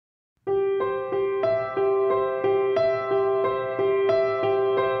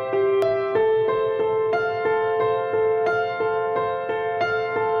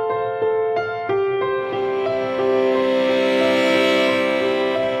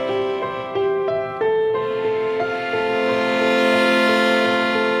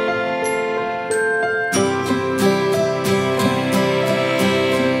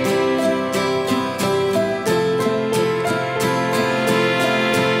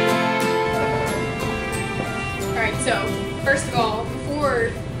first of all,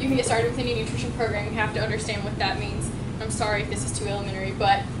 before you can get started with any nutrition program, you have to understand what that means. I'm sorry if this is too elementary,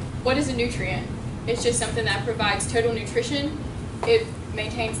 but what is a nutrient? It's just something that provides total nutrition. It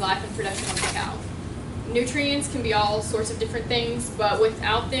maintains life and production of the cow. Nutrients can be all sorts of different things, but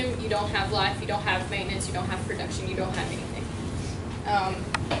without them, you don't have life, you don't have maintenance, you don't have production, you don't have anything.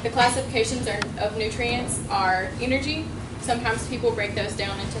 The classifications of nutrients are energy. Sometimes people break those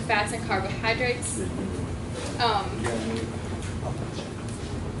down into fats and carbohydrates.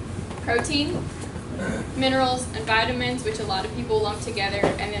 Protein, minerals, and vitamins, which a lot of people lump together,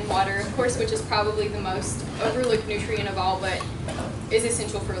 and then water, of course, which is probably the most overlooked nutrient of all, but is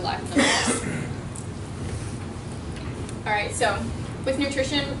essential for life nonetheless. All right, so with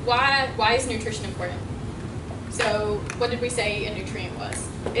nutrition, why is nutrition important? So what did we say a nutrient was?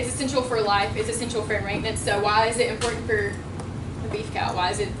 It's essential for life, it's essential for maintenance, so why is it important for a beef cow?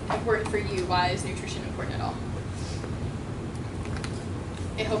 Why is it important for you? Why is nutrition important at all?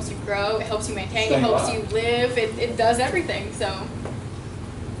 It helps you grow, it helps you maintain, it helps you live, it does everything. So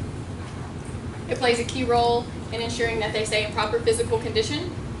it plays a key role in ensuring that they stay in proper physical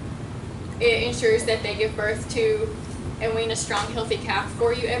condition. It ensures that they give birth to and wean a strong, healthy calf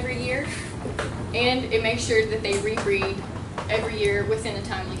for you every year. And it makes sure that they rebreed every year within a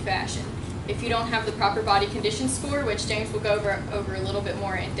timely fashion. If you don't have the proper body condition score, which James will go over a little bit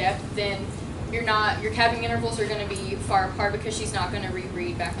more in depth, then your calving intervals are going to be far apart because she's not going to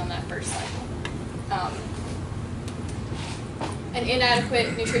rebreed back on that first cycle. An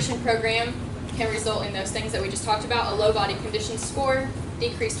inadequate nutrition program can result in those things that we just talked about: a low body condition score,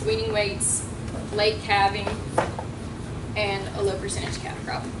 decreased weaning weights, late calving, and a low percentage calf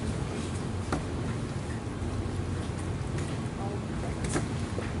crop.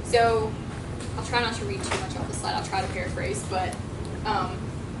 So I'll try not to read too much off the slide. I'll try to paraphrase, but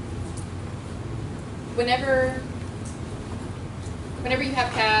whenever you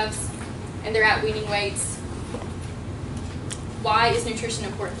have calves and they're at weaning weights, why is nutrition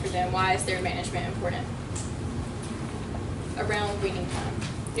important for them? Why is their management important? Around weaning time,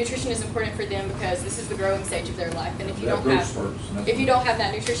 nutrition is important for them because this is the growing stage of their life, and if you don't have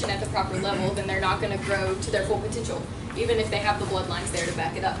that nutrition at the proper level, then they're not going to grow to their full potential, even if they have the bloodlines there to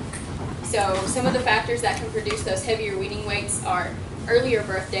back it up. So some of the factors that can produce those heavier weaning weights are earlier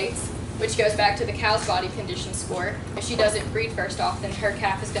birth dates, which goes back to the cow's body condition score. If she doesn't breed first off, then her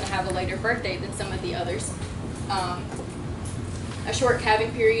calf is going to have a later birth date than some of the others. A short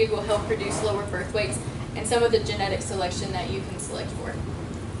calving period will help produce lower birth weights, and some of the genetic selection that you can select for.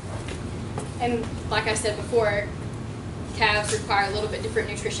 And like I said before, calves require a little bit different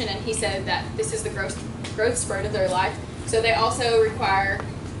nutrition, and he said that this is the growth spurt of their life, so they also require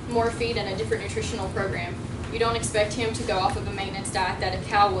more feed and a different nutritional program. You don't expect him to go off of a maintenance diet that a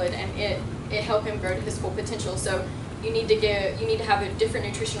cow would, and it help him grow to his full potential. So you need to have a different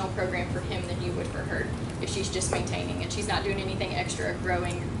nutritional program for him than you would for her if she's just maintaining and she's not doing anything extra,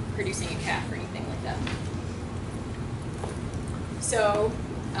 growing, producing a calf or anything like that. So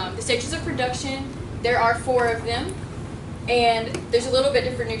the stages of production, there are 4 of them, and there's a little bit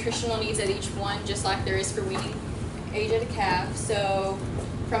different nutritional needs at each one, just like there is for weaning age at a calf. So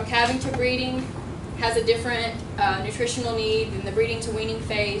from calving to breeding has a different nutritional need than the breeding to weaning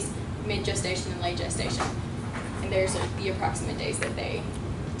phase, mid-gestation, and late gestation. And there's the approximate days that they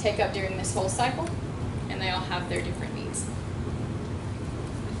take up during this whole cycle, and they all have their different needs.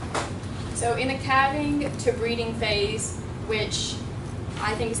 So in the calving to breeding phase, which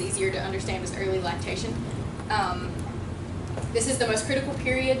I think is easier to understand as early lactation, this is the most critical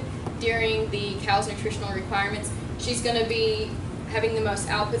period during the cow's nutritional requirements. She's going to be having the most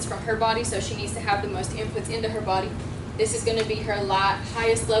outputs from her body, so she needs to have the most inputs into her body. This is going to be her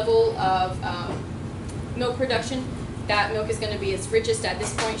highest level of milk production. That milk is going to be its richest at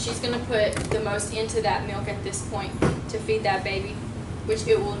this point. She's going to put the most into that milk at this point to feed that baby, which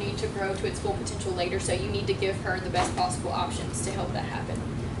it will need to grow to its full potential later, so you need to give her the best possible options to help that happen.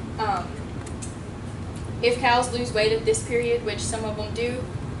 If cows lose weight at this period, which some of them do,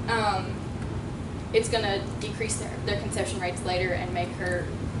 it's going to decrease their conception rates later and make her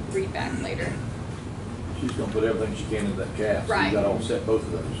breed back later. She's going to put everything she can in that calf, so right. you got to offset both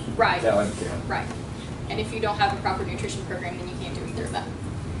of those. Right. Cow and calf. Right. And if you don't have a proper nutrition program, then you can't do either of that.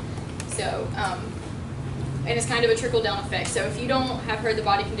 So, and it's kind of a trickle-down effect. So if you don't have her the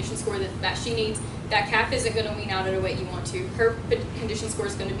body condition score that she needs, that calf isn't going to wean out at a weight you want to. Her condition score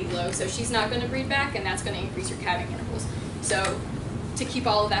is going to be low, so she's not going to breed back, and that's going to increase your calving intervals. So to keep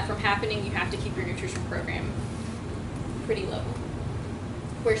all of that from happening, you have to keep your nutrition program pretty low,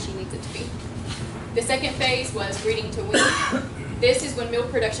 where she needs it to be. The second phase was breeding to wean. This is when milk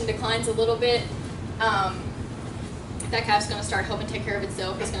production declines a little bit. that calf's going to start helping take care of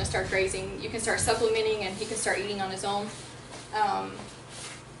itself. He's going to start grazing. You can start supplementing, and he can start eating on his own.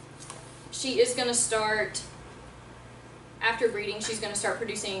 She is going to start, after breeding, she's going to start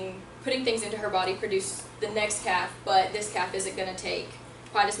putting things into her body, produce the next calf, but this calf isn't going to take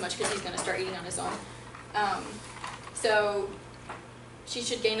quite as much because he's going to start eating on his own. So she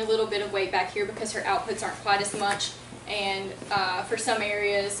should gain a little bit of weight back here because her outputs aren't quite as much, and for some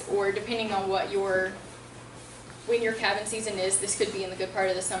areas, or depending on when your calving season is, this could be in the good part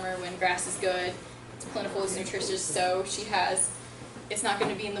of the summer when grass is good, it's plentiful, it's nutritious, so it's not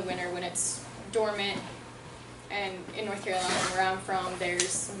going to be in the winter when it's dormant. And in North Carolina, where I'm from,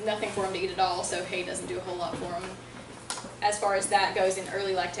 there's nothing for them to eat at all, so hay doesn't do a whole lot for them as far as that goes in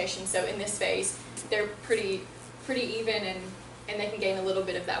early lactation. So in this phase, they're pretty even, and they can gain a little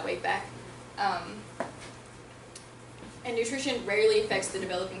bit of that weight back. And nutrition rarely affects the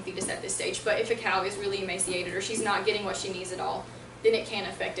developing fetus at this stage, but if a cow is really emaciated or she's not getting what she needs at all, then it can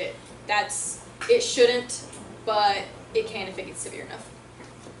affect it. It shouldn't, but it can if it gets severe enough.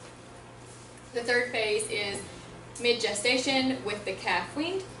 The third phase is mid-gestation with the calf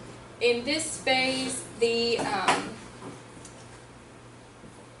weaned. In this phase, the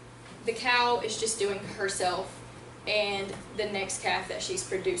cow is just doing herself and the next calf that she's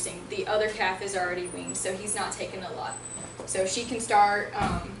producing. The other calf is already weaned, so he's not taking a lot. So she can start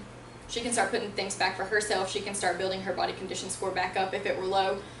putting things back for herself. She can start building her body condition score back up if it were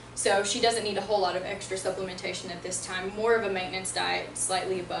low. So she doesn't need a whole lot of extra supplementation at this time. More of a maintenance diet,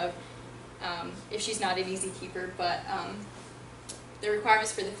 slightly above, if she's not an easy keeper. But the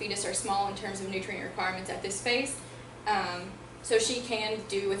requirements for the fetus are small in terms of nutrient requirements at this phase. So she can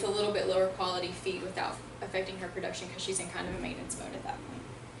do with a little bit lower quality feed without affecting her production because she's in kind of a maintenance mode at that point.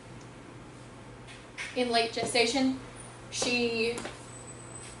 In late gestation, and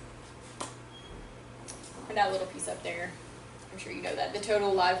that little piece up there, I'm sure you know that, the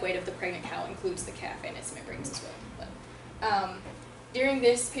total live weight of the pregnant cow includes the calf and its membranes as well. But, during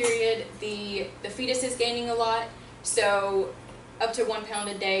this period, the fetus is gaining a lot, so up to 1 pound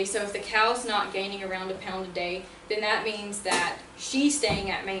a day. So if the cow's not gaining around a pound a day, then that means that she's staying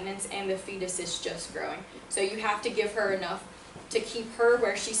at maintenance and the fetus is just growing. So you have to give her enough to keep her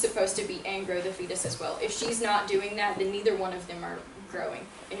where she's supposed to be and grow the fetus as well. If she's not doing that, then neither one of them are growing,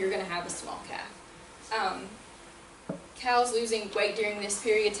 and you're going to have a small calf. Cows losing weight during this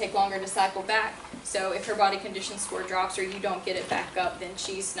period take longer to cycle back, so if her body condition score drops or you don't get it back up, then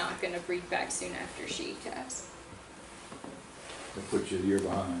she's not going to breed back soon after she calves. That puts you a year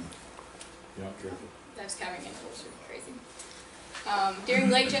behind. You're not careful. Those calving intervals are crazy. During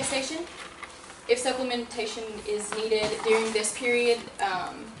late gestation, if supplementation is needed during this period,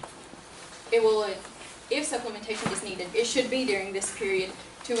 if supplementation is needed, it should be during this period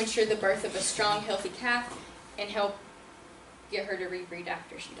to ensure the birth of a strong, healthy calf and help get her to rebreed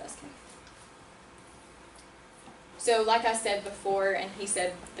after she does calve. So like I said before, and he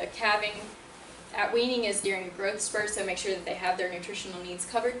said, the calving at weaning is during a growth spurt, so make sure that they have their nutritional needs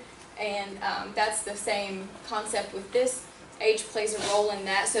covered. And that's the same concept with this. Age plays a role in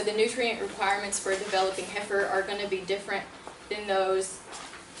that. So the nutrient requirements for a developing heifer are going to be different than those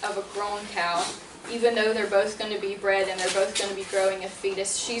of a grown cow. Even though they're both going to be bred and they're both going to be growing a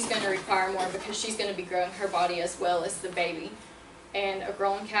fetus, she's going to require more because she's going to be growing her body as well as the baby. And a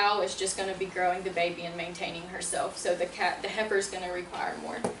grown cow is just going to be growing the baby and maintaining herself. So the heifer is going to require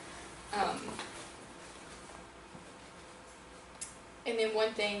more. And then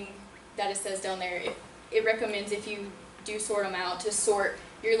one thing that it says down there, it recommends if you do sort them out, to sort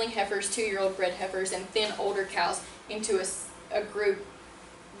yearling heifers, 2-year-old bred heifers, and then older cows into a group,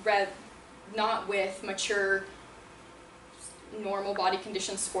 not with mature, normal body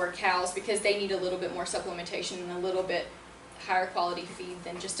condition score cows, because they need a little bit more supplementation and a little bit higher quality feed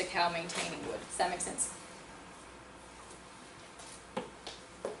than just a cow maintaining would. Does that make sense?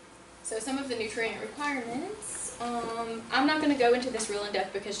 So some of the nutrient requirements. I'm not going to go into this real in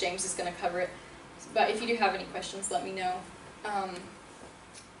depth because James is going to cover it, but if you do have any questions, let me know.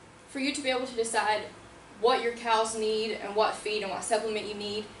 For you to be able to decide what your cows need and what feed and what supplement you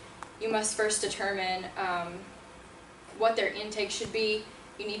need, you must first determine what their intake should be.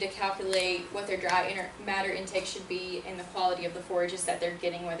 You need to calculate what their dry matter intake should be and the quality of the forages that they're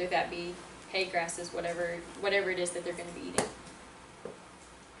getting, whether that be hay, grasses, whatever it is that they're going to be eating.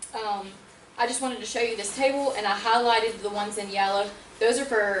 I just wanted to show you this table, and I highlighted the ones in yellow. Those are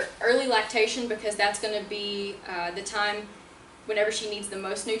for early lactation because that's going to be the time whenever she needs the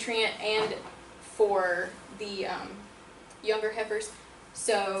most nutrient, and for the younger heifers.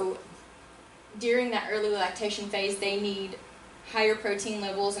 So during that early lactation phase, they need higher protein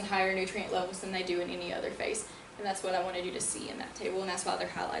levels and higher nutrient levels than they do in any other phase. And that's what I wanted you to see in that table, and that's why they're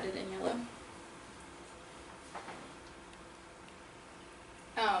highlighted in yellow.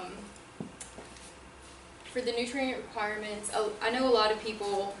 For the nutrient requirements, I know a lot of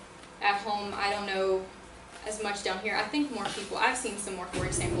people at home, I don't know as much down here. I think more people, I've seen some more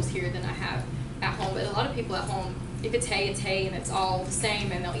forage samples here than I have at home, but a lot of people at home, if it's hay, and it's all the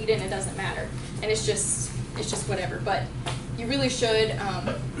same, and they'll eat it, and it doesn't matter. And it's just whatever. But you really should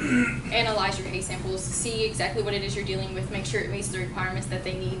analyze your hay samples, see exactly what it is you're dealing with, make sure it meets the requirements that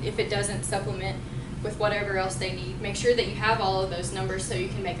they need. If it doesn't, supplement with whatever else they need. Make sure that you have all of those numbers so you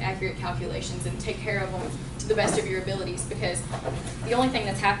can make accurate calculations and take care of them to the best of your abilities, because the only thing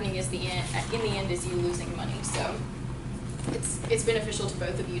that's happening is in the end is you losing money. So it's beneficial to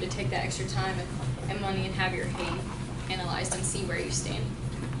both of you to take that extra time and money and have your hay analyzed and see where you stand.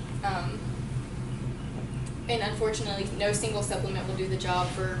 And unfortunately, no single supplement will do the job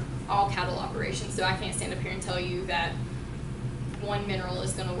for all cattle operations, so I can't stand up here and tell you that one mineral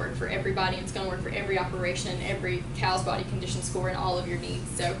is going to work for everybody, and it's going to work for every operation, every cow's body condition score, and all of your needs.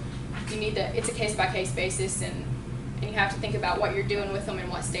 So you need to, it's a case-by-case basis, and you have to think about what you're doing with them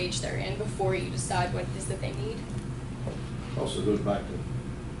and what stage they're in before you decide what it is that they need. Also goes back to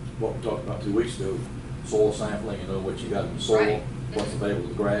what we talked about 2 weeks ago, soil sampling, and know what you got in the soil, Right. What's available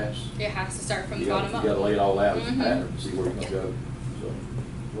to grass. It has to start from the You bottom up. got to lay it all out as a Mhm. pattern, see where you're going to go. So,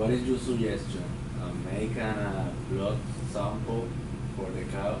 What is your suggestion? Make a blood sample for the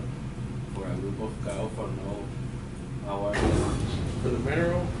cow, for a group of cow for know how are they? For the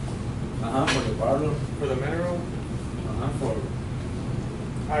mineral, For the barley. for the mineral, For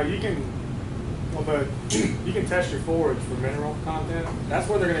you can, well, but you can test your forage for mineral content. That's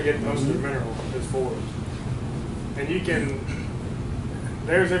where they're going to get most of their mineral is forage. And you can,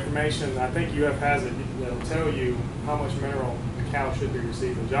 there's information, I think UF has it, that'll tell you how much mineral a cow should be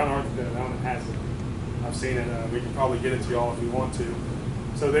receiving. John Arthur has it. I've seen it. We can probably get it to y'all if you want to.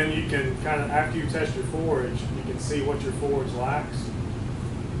 So then you can kind of, after you test your forage, you can see what your forage lacks,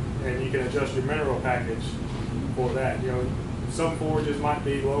 and you can adjust your mineral package for that. You know, some forages might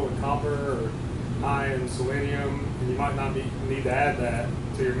be low in copper or high in selenium, and you might not need to add that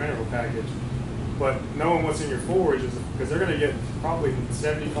to your mineral package. But knowing what's in your forage is because they're going to get probably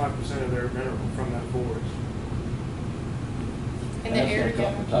 75% of their mineral from that forage. And the that's going to area,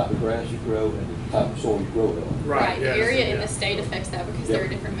 come from the type of grass you grow and the type of soil you grow it on. right, the yes, area in yeah. the state affects that because Yep. there are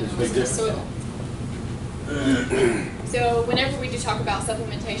different It's a minerals big in the soil. So whenever we do talk about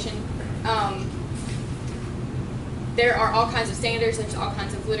supplementation, there are all kinds of standards, there's all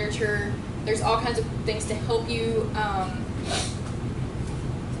kinds of literature, there's all kinds of things to help you.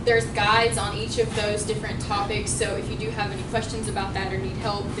 There's guides on each of those different topics, so if you do have any questions about that or need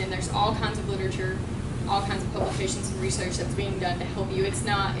help, then there's all kinds of literature, all kinds of publications and research that's being done to help you. It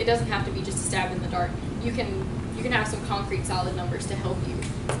doesn't have to be just a stab in the dark. You can have some concrete, solid numbers to help you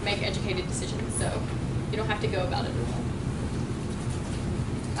make educated decisions, so you don't have to go about it alone.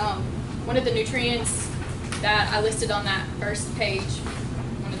 One of the nutrients that I listed on that first page,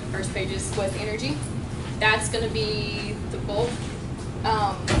 one of the first pages, was energy. That's going to be the bulk.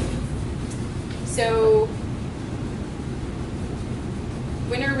 So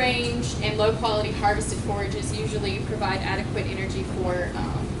winter range and low quality harvested forages usually provide adequate energy for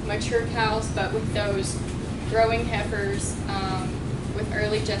mature cows, but with those growing heifers with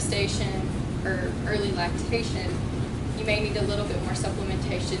early gestation or early lactation, you may need a little bit more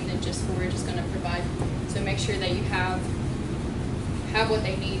supplementation than just forage is going to provide. So make sure that you have what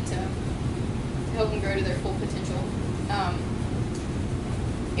they need to help them grow to their full potential.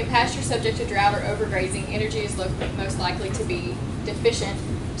 In pasture subject to drought or overgrazing, energy is most likely to be deficient.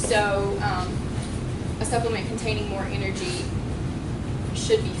 So a supplement containing more energy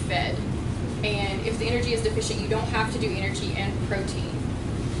should be fed. And if the energy is deficient, you don't have to do energy and protein.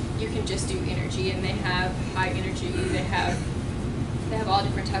 You can just do energy, and they have high energy. They have all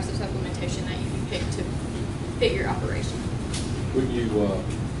different types of supplementation that you can pick to fit your operation. Wouldn't you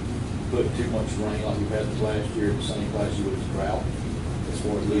put too much rain like you had this last year in the same place you would as drought, as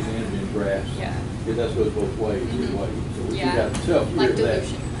far as losing energy in grass? Yeah. It does go both ways, either way. So we Yeah. got a tough year Like of that.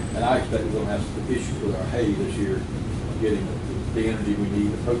 dilution. And I expect we're going to have some issues with our hay this year, getting the energy we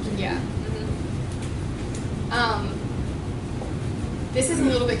need, the protein. Yeah. This is a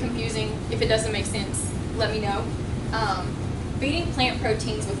little bit confusing. If it doesn't make sense, let me know. Feeding plant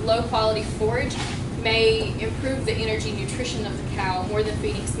proteins with low quality forage may improve the energy nutrition of the cow more than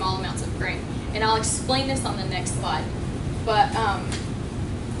feeding small amounts of grain. And I'll explain this on the next slide. But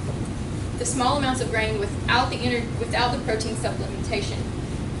the small amounts of grain without the protein supplementation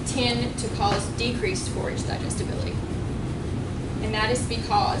tend to cause decreased forage digestibility. And that is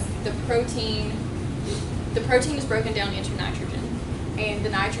because the protein the protein is broken down into nitrogen, and the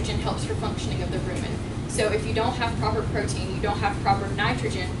nitrogen helps for functioning of the rumen. So if you don't have proper protein, you don't have proper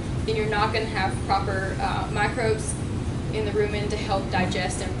nitrogen, then you're not going to have proper microbes in the rumen to help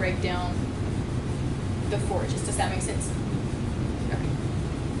digest and break down the forages. Does that make sense? Okay.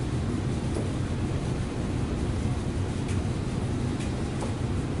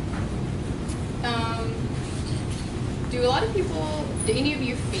 Do a lot of people, do any of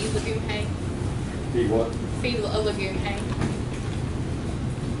you feed legume hay? Feed what? Feed a legume hay?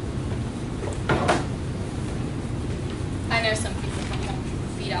 I know some people don't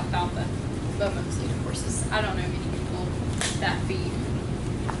feed alfalfa, but mostly to horses. I don't know many people that feed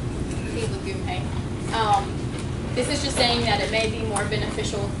legume hay. This is just saying that it may be more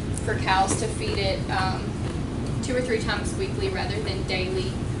beneficial for cows to feed it 2 or 3 times weekly rather than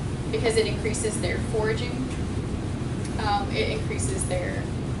daily, because it increases their foraging. It increases the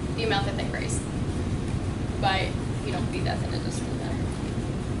amount that they graze. But if you don't feed that, then it doesn't really matter.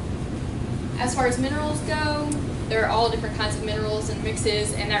 As far as minerals go, there are all different kinds of minerals and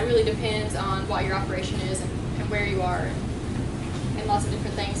mixes, and that really depends on what your operation is and where you are and lots of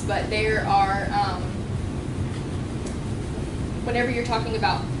different things. But there are, whenever you're talking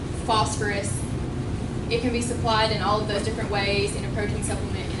about phosphorus, it can be supplied in all of those different ways, in a protein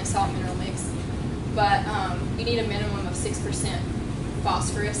supplement, in a salt mineral mix. But you need a minimum of 6%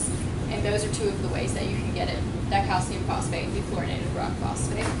 phosphorus, and those are 2 of the ways that you can get it: dicalcium phosphate and defluorinated rock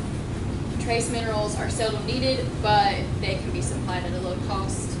phosphate. Trace minerals are seldom needed, but they can be supplied at a low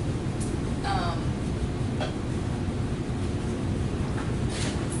cost.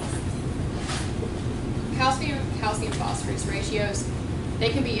 Calcium phosphorus ratios, they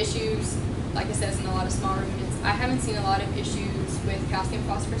can be issues, like it says, in a lot of small ruminants. I haven't seen a lot of issues with calcium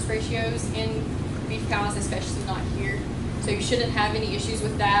phosphorus ratios in beef cows, especially not here. So you shouldn't have any issues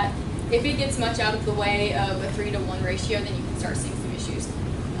with that. If it gets much out of the way of a 3-to-1 ratio, then you can start seeing some issues.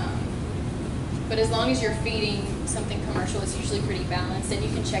 But as long as you're feeding something commercial, it's usually pretty balanced, and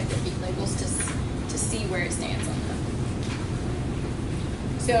you can check the feed labels to see where it stands on them.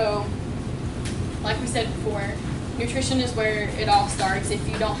 So, like we said before, nutrition is where it all starts. If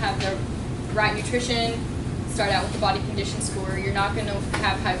you don't have the right nutrition, start out with the body condition score. You're not going to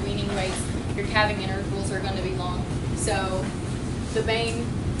have high weaning weights. Your calving intervals are going to be long. So the main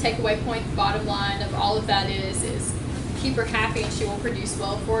takeaway point, bottom line of all of that is keep her happy and she will produce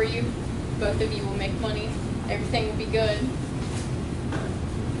well for you. Both of you will make money. Everything will be good.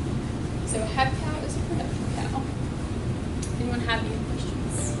 So a happy cow is a productive cow. Anyone have any questions?